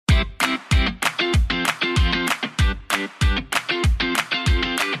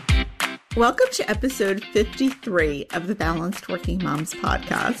Welcome to episode 53 of the Balanced Working Moms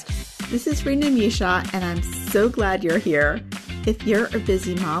podcast. This is Rena Misha, and I'm so glad you're here. If you're a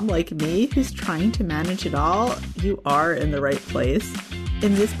busy mom like me who's trying to manage it all, you are in the right place.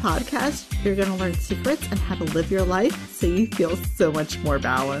 In this podcast, you're going to learn secrets on how to live your life so you feel so much more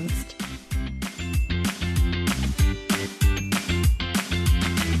balanced.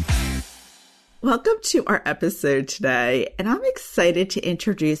 Welcome to our episode today, and I'm excited to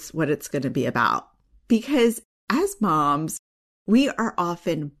introduce what it's going to be about. Because as moms, we are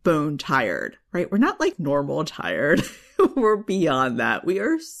often bone tired, right? We're not like normal tired. We're beyond that. We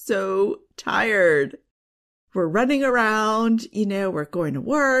are so tired. We're running around, we're going to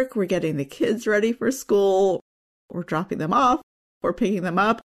work, we're getting the kids ready for school, we're dropping them off, we're picking them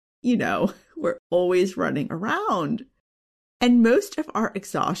up. We're always running around. And most of our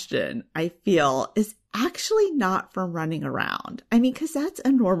exhaustion, I feel, is actually not from running around. Because that's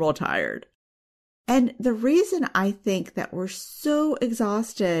a normal tired. And the reason I think that we're so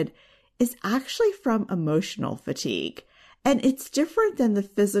exhausted is actually from emotional fatigue. And it's different than the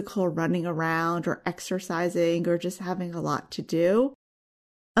physical running around or exercising or just having a lot to do.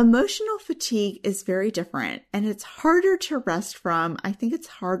 Emotional fatigue is very different, and it's harder to rest from. I think it's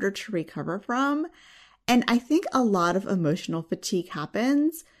harder to recover from. And I think a lot of emotional fatigue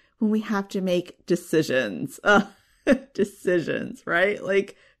happens when we have to make decisions. Decisions, right?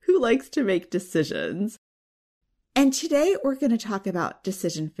 Like, who likes to make decisions? And today we're going to talk about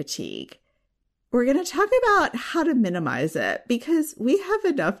decision fatigue. We're going to talk about how to minimize it because we have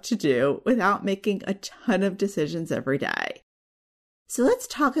enough to do without making a ton of decisions every day. So let's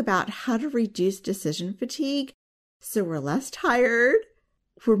talk about how to reduce decision fatigue so we're less tired,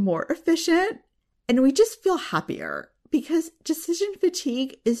 we're more efficient, and we just feel happier because decision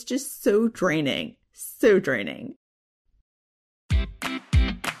fatigue is just so draining, so draining.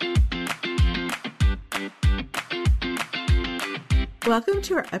 Welcome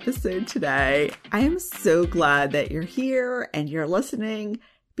to our episode today. I am so glad that you're here and you're listening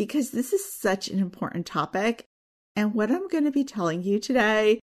because this is such an important topic. And what I'm going to be telling you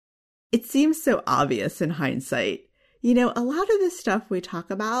today, it seems so obvious in hindsight. A lot of the stuff we talk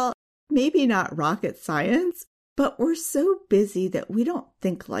about, maybe not rocket science, but we're so busy that we don't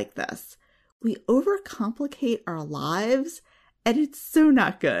think like this. We overcomplicate our lives, and it's so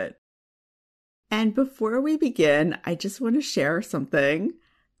not good. And before we begin, I just want to share something.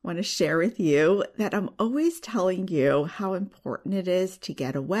 I want to share with you that I'm always telling you how important it is to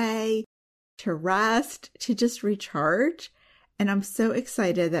get away, to rest, to just recharge. And I'm so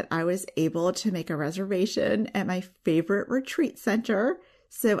excited that I was able to make a reservation at my favorite retreat center.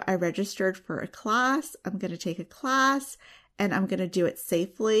 So I registered for a class. I'm going to take a class and I'm going to do it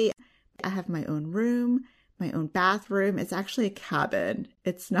safely. I have my own room, my own bathroom. It's actually a cabin.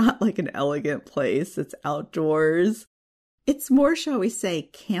 It's not like an elegant place. It's outdoors. It's more, shall we say,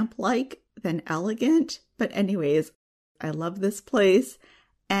 camp-like than elegant. But anyways, I love this place.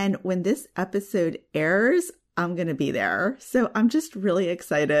 And when this episode airs, I'm going to be there. So I'm just really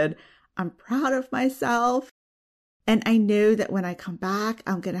excited. I'm proud of myself. And I know that when I come back,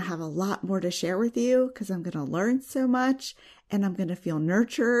 I'm going to have a lot more to share with you because I'm going to learn so much and I'm going to feel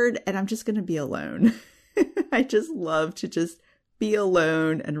nurtured and I'm just going to be alone. I just love to just be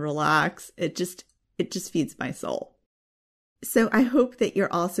alone and relax. It just feeds my soul. So I hope that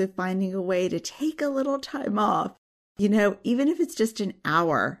you're also finding a way to take a little time off. Even if it's just an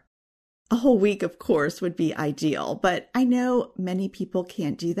hour, a whole week, of course, would be ideal. But I know many people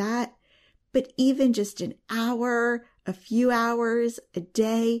can't do that. But even just an hour, a few hours, a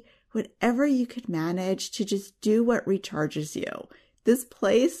day, whatever you could manage to just do what recharges you. This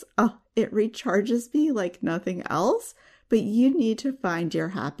place, it recharges me like nothing else, but you need to find your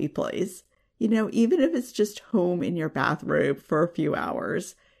happy place. Even if it's just home in your bathrobe for a few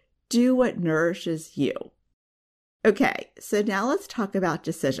hours, do what nourishes you. Okay, so now let's talk about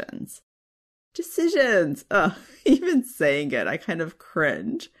decisions. Decisions. Even saying it, I kind of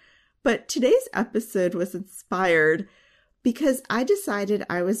cringe. But today's episode was inspired because I decided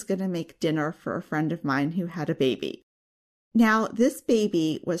I was going to make dinner for a friend of mine who had a baby. Now, this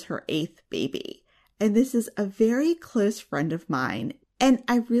baby was her 8th baby, and this is a very close friend of mine, and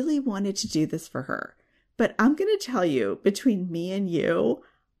I really wanted to do this for her. But I'm going to tell you, between me and you,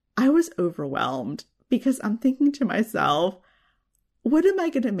 I was overwhelmed because I'm thinking to myself, what am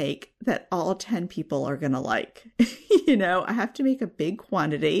I going to make that all 10 people are going to like? I have to make a big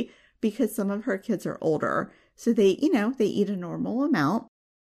quantity because some of her kids are older. So they eat a normal amount.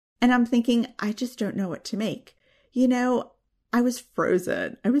 And I'm thinking, I just don't know what to make. I was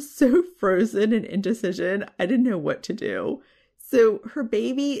frozen. I was so frozen in indecision. I didn't know what to do. So her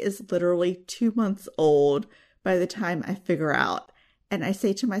baby is literally 2 months old by the time I figure out. And I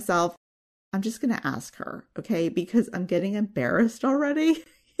say to myself, I'm just going to ask her, okay? Because I'm getting embarrassed already.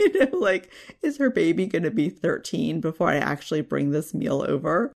 Like, is her baby going to be 13 before I actually bring this meal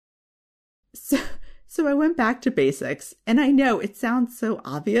over? So I went back to basics. And I know it sounds so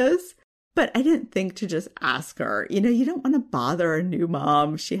obvious, but I didn't think to just ask her. You don't want to bother a new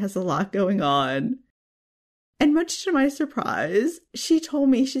mom. She has a lot going on. And much to my surprise, she told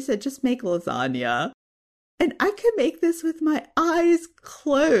me, she said, just make lasagna. And I could make this with my eyes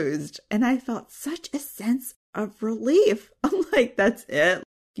closed. And I felt such a sense of relief. I'm like, that's it?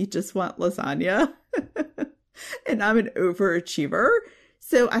 You just want lasagna? And I'm an overachiever.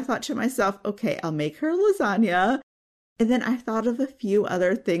 So I thought to myself, okay, I'll make her lasagna. And then I thought of a few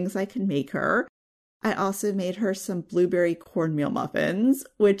other things I could make her. I also made her some blueberry cornmeal muffins,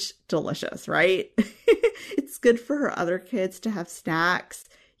 which delicious, right? It's good for her other kids to have snacks,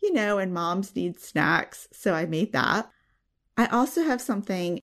 and moms need snacks. So I made that. I also have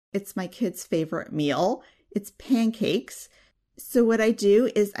something, it's my kids' favorite meal. It's pancakes. So what I do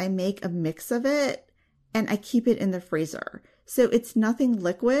is I make a mix of it and I keep it in the freezer. So it's nothing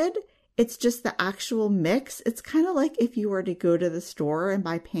liquid. It's just the actual mix. It's kind of like if you were to go to the store and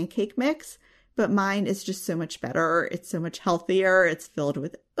buy pancake mix, but mine is just so much better. It's so much healthier. It's filled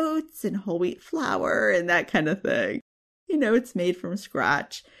with oats and whole wheat flour and that kind of thing. It's made from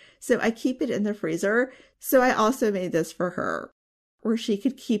scratch. So I keep it in the freezer. So I also made this for her, where she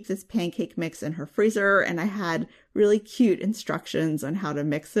could keep this pancake mix in her freezer. And I had really cute instructions on how to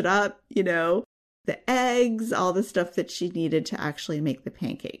mix it up, the eggs, all the stuff that she needed to actually make the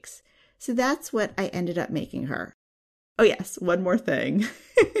pancakes. So that's what I ended up making her. Oh yes, one more thing.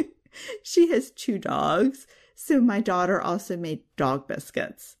 She has 2 dogs. So my daughter also made dog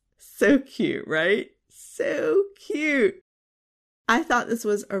biscuits. So cute, right? So cute. I thought this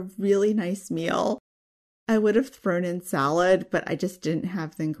was a really nice meal. I would have thrown in salad, but I just didn't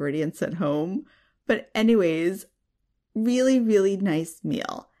have the ingredients at home. But anyways, really, really nice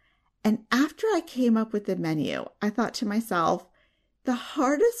meal. And after I came up with the menu, I thought to myself, the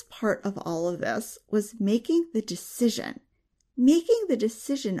hardest part of all of this was making the decision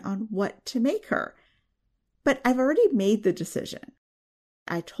on what to make her. But I've already made the decision.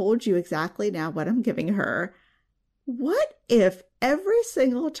 I told you exactly now what I'm giving her. What if every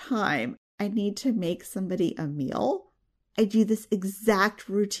single time I need to make somebody a meal, I do this exact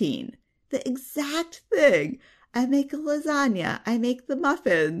routine, the exact thing? I make a lasagna, I make the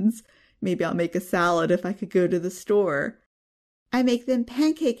muffins. Maybe I'll make a salad if I could go to the store. I make them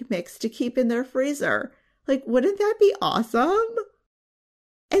pancake mix to keep in their freezer. Like, wouldn't that be awesome?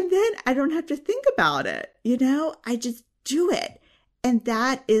 And then I don't have to think about it. I just do it. And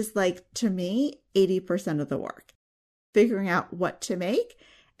that is to me, 80% of the work. Figuring out what to make.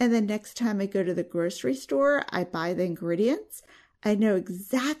 And then next time I go to the grocery store, I buy the ingredients. I know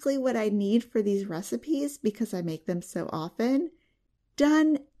exactly what I need for these recipes because I make them so often.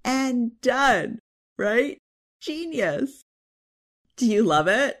 Done and done, right? Genius. Do you love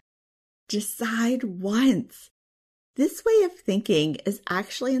it? Decide once. This way of thinking is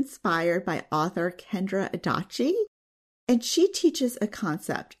actually inspired by author Kendra Adachi, and she teaches a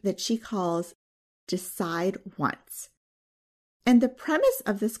concept that she calls decide once. And the premise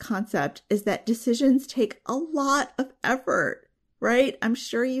of this concept is that decisions take a lot of effort, right? I'm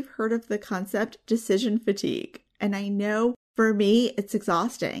sure you've heard of the concept decision fatigue, and I know for me it's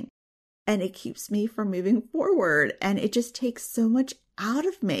exhausting, and it keeps me from moving forward, and it just takes so much out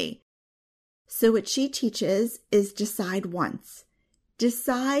of me. So what she teaches is decide once.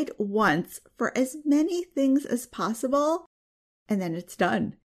 Decide once for as many things as possible, and then it's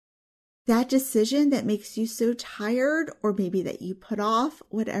done. That decision that makes you so tired, or maybe that you put off,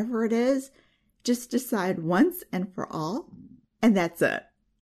 whatever it is, just decide once and for all, and that's it.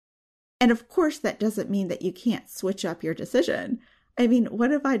 And of course, that doesn't mean that you can't switch up your decision. I mean,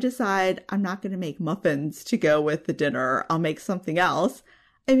 what if I decide I'm not going to make muffins to go with the dinner? I'll make something else.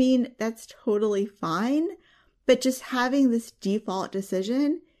 I mean, that's totally fine, but just having this default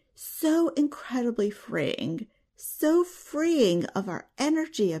decision, so incredibly freeing, so freeing of our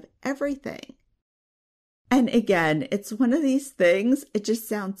energy, of everything. And again, it's one of these things, it just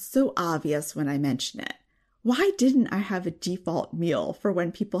sounds so obvious when I mention it. Why didn't I have a default meal for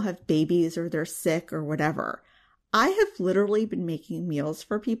when people have babies or they're sick or whatever? I have literally been making meals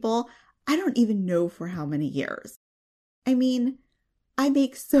for people I don't even know for how many years. I mean, I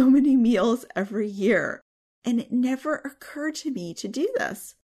make so many meals every year, and it never occurred to me to do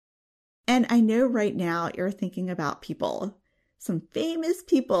this. And I know right now you're thinking about people, some famous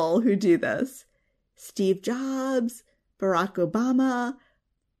people who do this. Steve Jobs, Barack Obama,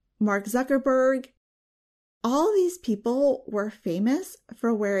 Mark Zuckerberg. All these people were famous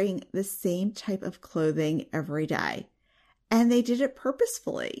for wearing the same type of clothing every day. And they did it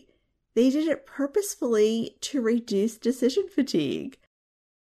purposefully. They did it purposefully to reduce decision fatigue.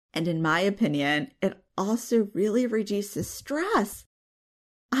 And in my opinion, it also really reduces stress.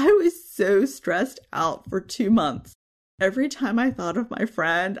 I was so stressed out for 2 months. Every time I thought of my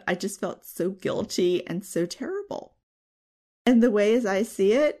friend, I just felt so guilty and so terrible. And the way as I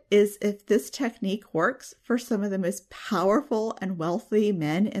see it is if this technique works for some of the most powerful and wealthy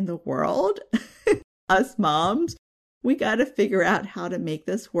men in the world, us moms, we got to figure out how to make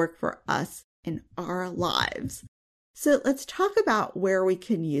this work for us in our lives. So let's talk about where we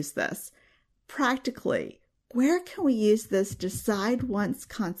can use this. Practically, where can we use this decide once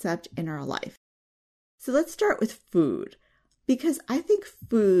concept in our life? So let's start with food, because I think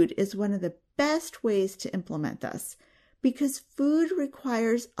food is one of the best ways to implement this, because food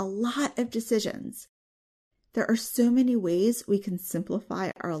requires a lot of decisions. There are so many ways we can simplify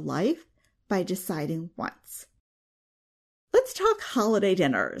our life by deciding once. Let's talk holiday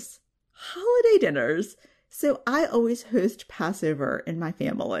dinners. Holiday dinners. So I always host Passover in my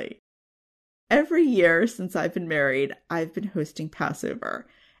family. Every year since I've been married, I've been hosting Passover.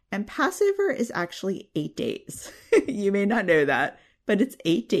 And Passover is actually 8 days. You may not know that, but it's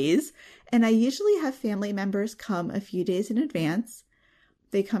 8 days. And I usually have family members come a few days in advance.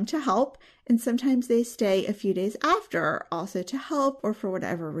 They come to help, and sometimes they stay a few days after also to help or for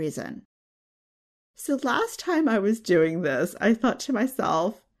whatever reason. So last time I was doing this, I thought to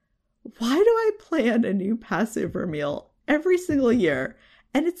myself, why do I plan a new Passover meal every single year?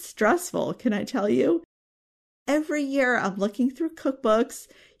 And it's stressful, can I tell you? Every year I'm looking through cookbooks.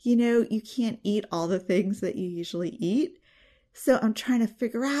 You can't eat all the things that you usually eat. So I'm trying to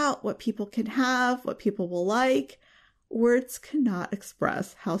figure out what people can have, what people will like. Words cannot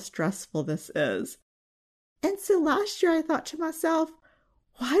express how stressful this is. And so last year I thought to myself,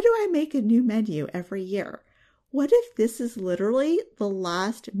 why do I make a new menu every year? What if this is literally the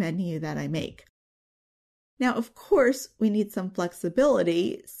last menu that I make? Now, of course, we need some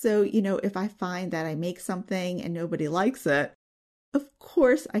flexibility. So, if I find that I make something and nobody likes it, of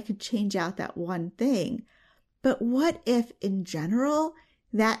course I could change out that one thing. But what if in general,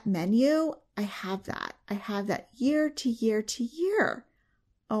 that menu, I have that year to year to year?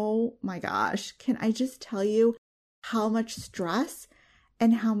 Oh my gosh, can I just tell you how much stress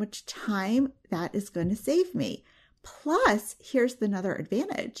and how much time that is going to save me? Plus, here's another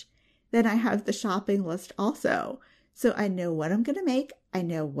advantage. Then I have the shopping list also. So I know what I'm going to make. I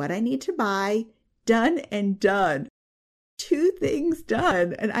know what I need to buy. Done and done. 2 things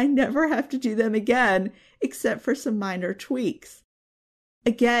done, and I never have to do them again except for some minor tweaks.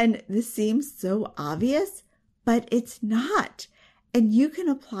 Again, this seems so obvious, but it's not. And you can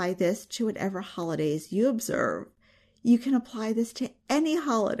apply this to whatever holidays you observe. You can apply this to any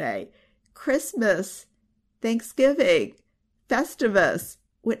holiday, Christmas, Thanksgiving, Festivus,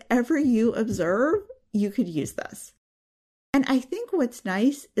 whatever you observe, you could use this. And I think what's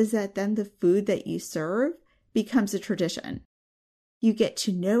nice is that then the food that you serve becomes a tradition. You get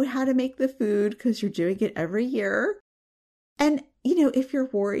to know how to make the food because you're doing it every year. And, if you're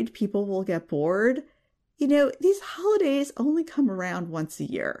worried people will get bored, these holidays only come around once a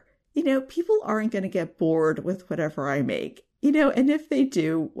year. People aren't going to get bored with whatever I make, and if they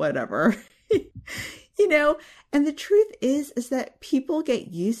do, whatever, and the truth is that people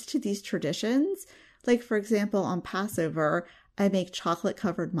get used to these traditions. Like, for example, on Passover, I make chocolate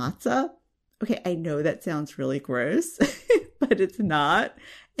covered matzah. Okay, I know that sounds really gross, but it's not.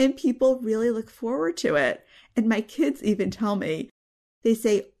 And people really look forward to it. And my kids even tell me, they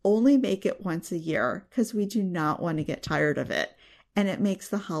say only make it once a year because we do not want to get tired of it. And it makes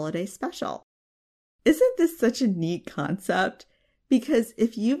the holiday special. Isn't this such a neat concept? Because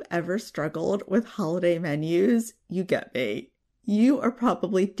if you've ever struggled with holiday menus, you get me. You are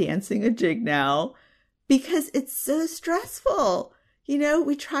probably dancing a jig now because it's so stressful.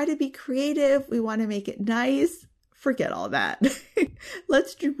 We try to be creative. We want to make it nice. Forget all that.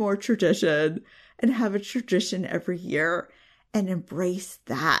 Let's do more tradition and have a tradition every year and embrace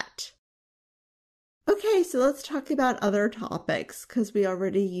that. Okay, so let's talk about other topics because we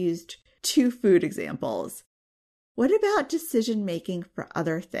already used 2 food examples. What about decision making for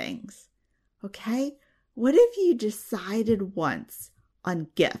other things? Okay, what if you decided once on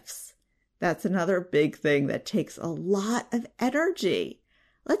gifts? That's another big thing that takes a lot of energy.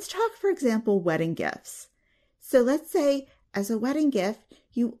 Let's talk, for example, wedding gifts. So let's say as a wedding gift,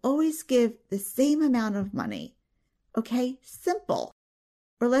 you always give the same amount of money. Okay, simple.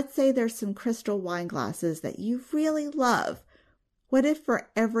 Or let's say there's some crystal wine glasses that you really love. What if for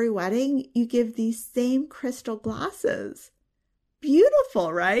every wedding you give these same crystal glasses?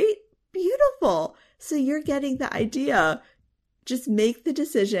 Beautiful, right? Beautiful. So you're getting the idea. Just make the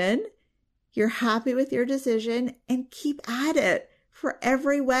decision. You're happy with your decision and keep at it for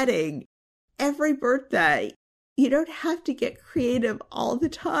every wedding, every birthday. You don't have to get creative all the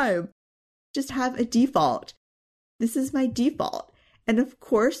time. Just have a default. This is my default. And of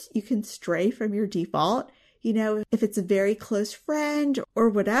course, you can stray from your default. You know, if it's a very close friend or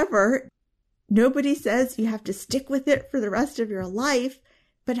whatever, nobody says you have to stick with it for the rest of your life.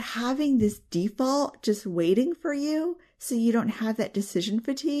 But having this default just waiting for you so you don't have that decision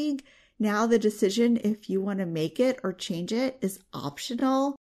fatigue. Now the decision, if you want to make it or change it, is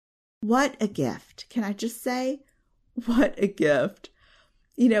optional. What a gift. Can I just say, what a gift.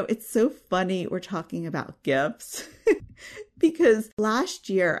 You know, it's so funny we're talking about gifts because last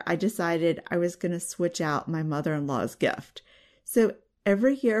year I decided I was going to switch out my mother-in-law's gift. So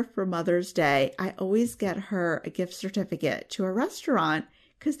every year for Mother's Day, I always get her a gift certificate to a restaurant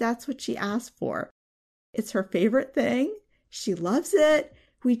because that's what she asked for. It's her favorite thing. She loves it.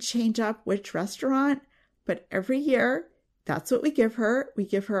 We change up which restaurant, but every year, that's what we give her. We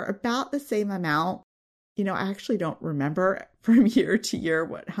give her about the same amount. You know, I actually don't remember from year to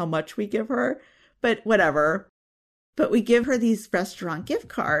year how much we give her, but whatever. But we give her these restaurant gift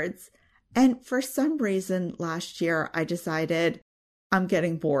cards. And for some reason last year, I decided I'm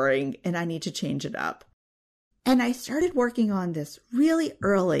getting boring and I need to change it up. And I started working on this really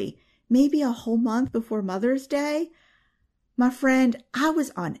early, maybe a whole month before Mother's Day. My friend, I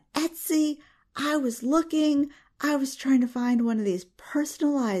was on Etsy. I was looking. I was trying to find one of these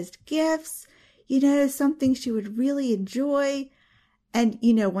personalized gifts, you know, something she would really enjoy. And,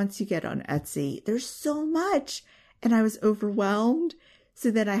 you know, once you get on Etsy, there's so much. And I was overwhelmed.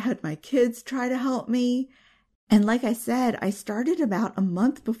 So then I had my kids try to help me. And like I said, I started about a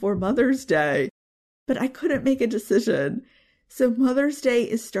month before Mother's Day, but I couldn't make a decision. So Mother's Day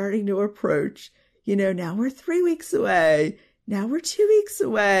is starting to approach. You know, now we're 3 weeks away. Now we're 2 weeks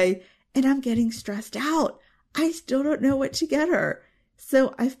away. And I'm getting stressed out. I still don't know what to get her.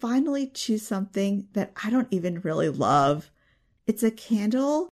 So I finally choose something that I don't even really love. It's a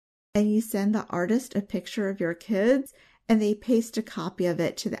candle, and you send the artist a picture of your kids, and they paste a copy of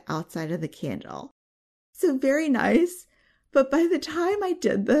it to the outside of the candle. So very nice. But by the time I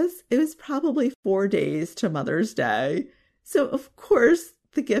did this, it was probably 4 days to Mother's Day. So of course,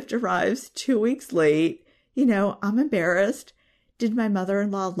 the gift arrives 2 weeks late. You know, I'm embarrassed. Did my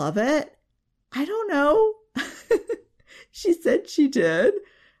mother-in-law love it? I don't know. She said she did.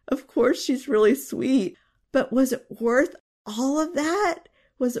 Of course, she's really sweet. But was it worth all of that?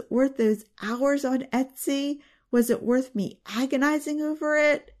 Was it worth those hours on Etsy? Was it worth me agonizing over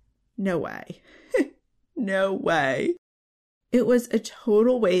it? No way. No way. It was a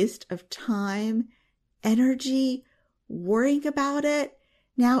total waste of time, energy, worrying about it.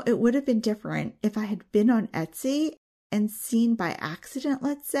 Now, it would have been different if I had been on Etsy and seen by accident,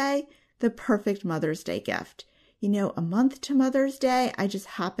 let's say, the perfect Mother's Day gift. You know, a month to Mother's Day, I just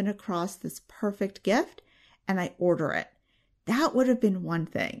happen across this perfect gift and I order it. That would have been one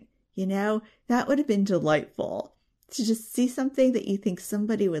thing, you know, that would have been delightful to just see something that you think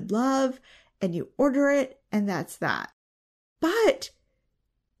somebody would love and you order it and that's that. But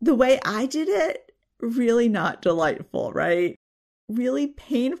the way I did it, really not delightful, right? Really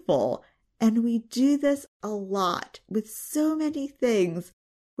painful. And we do this a lot with so many things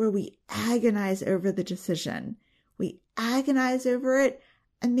where we agonize over the decision. We agonize over it,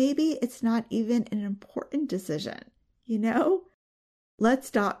 and maybe it's not even an important decision, you know? Let's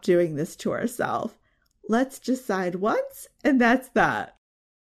stop doing this to ourselves. Let's decide once, and that's that.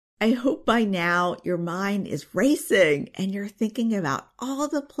 I hope by now your mind is racing and you're thinking about all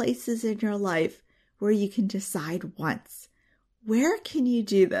the places in your life where you can decide once. Where can you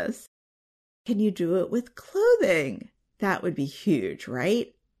do this? Can you do it with clothing? That would be huge,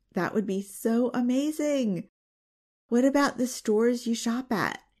 right? That would be so amazing. What about the stores you shop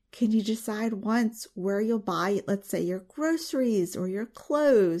at? Can you decide once where you'll buy, let's say, your groceries or your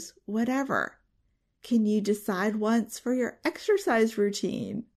clothes, whatever? Can you decide once for your exercise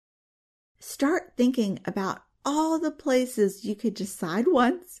routine? Start thinking about all the places you could decide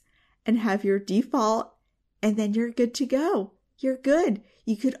once and have your default, and then you're good to go. You're good.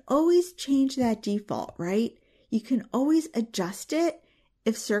 You could always change that default, right? You can always adjust it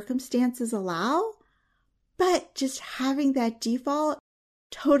if circumstances allow, but just having that default,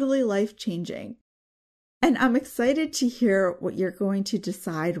 totally life-changing. And I'm excited to hear what you're going to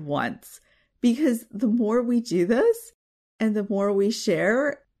decide once, because the more we do this, And the more we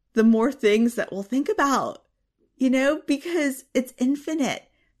share, the more things that we'll think about, because it's infinite.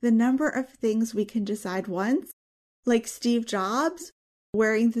 The number of things we can decide once, like Steve Jobs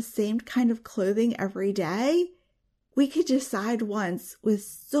wearing the same kind of clothing every day, we could decide once with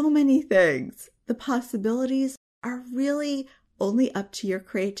so many things. The possibilities are really only up to your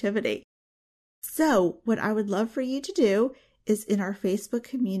creativity. So what I would love for you to do is in our Facebook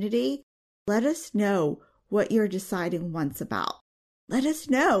community, let us know what you're deciding once about. Let us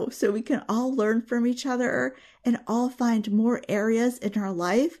know so we can all learn from each other and all find more areas in our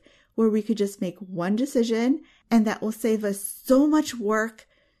life where we could just make one decision and that will save us so much work,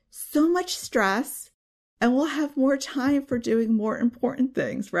 so much stress, and we'll have more time for doing more important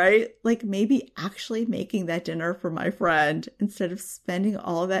things, right? Like maybe actually making that dinner for my friend instead of spending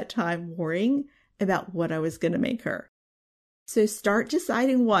all that time worrying about what I was going to make her. So start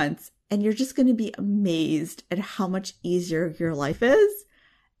deciding once, and you're just going to be amazed at how much easier your life is.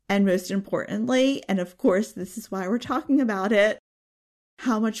 And most importantly, and of course, this is why we're talking about it,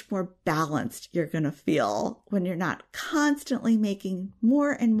 how much more balanced you're going to feel when you're not constantly making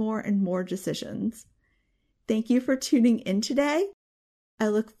more and more and more decisions. Thank you for tuning in today. I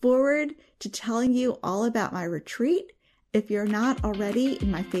look forward to telling you all about my retreat. If you're not already in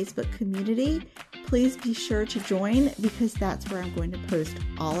my Facebook community, please be sure to join because that's where I'm going to post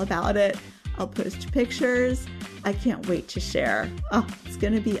all about it. I'll post pictures. I can't wait to share. Oh, it's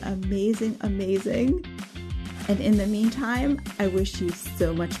going to be amazing, amazing. And in the meantime, I wish you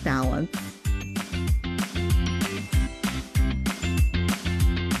so much balance.